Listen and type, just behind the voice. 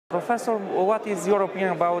Professor, what is your opinion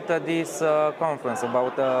about this conference,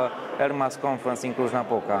 about ERMAS conference in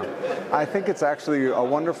Cluj-Napoca? I think it's actually a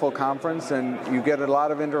wonderful conference, and you get a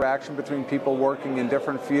lot of interaction between people working in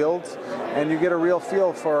different fields, and you get a real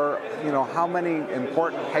feel for how many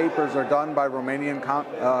important papers are done by Romanian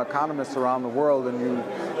economists around the world. And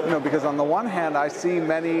because on the one hand I see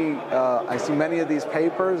many of these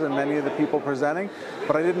papers and many of the people presenting,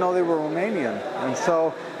 but I didn't know they were Romanian, and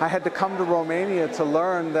so I had to come to Romania to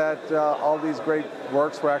learn that all these great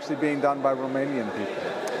works were actually being done by Romanian people.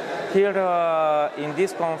 Here in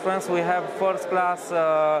this conference we have first-class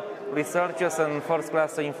researchers and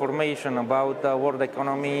first-class information about world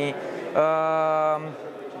economy,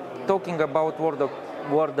 talking about world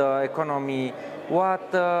economy,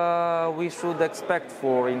 what we should expect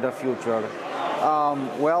for in the future.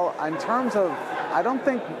 Well, in terms of, I don't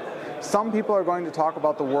think some people are going to talk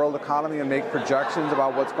about the world economy and make projections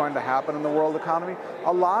about what's going to happen in the world economy.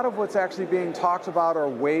 A lot of what's actually being talked about are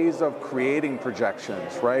ways of creating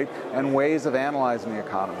projections, right? And ways of analyzing the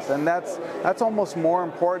economies. And that's almost more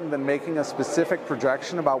important than making a specific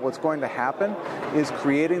projection about what's going to happen, is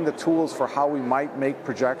creating the tools for how we might make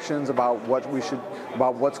projections about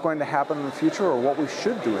what's going to happen in the future, or what we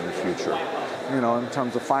should do in the future, in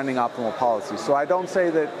terms of finding optimal policies. So I wouldn't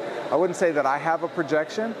say that I have a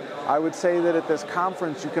projection. I would say that at this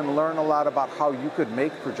conference you can learn a lot about how you could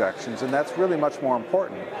make projections, and that's really much more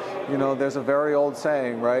important. There's a very old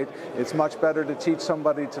saying, right? It's much better to teach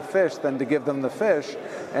somebody to fish than to give them the fish,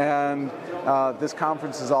 and this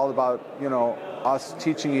conference is all about us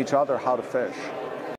teaching each other how to fish.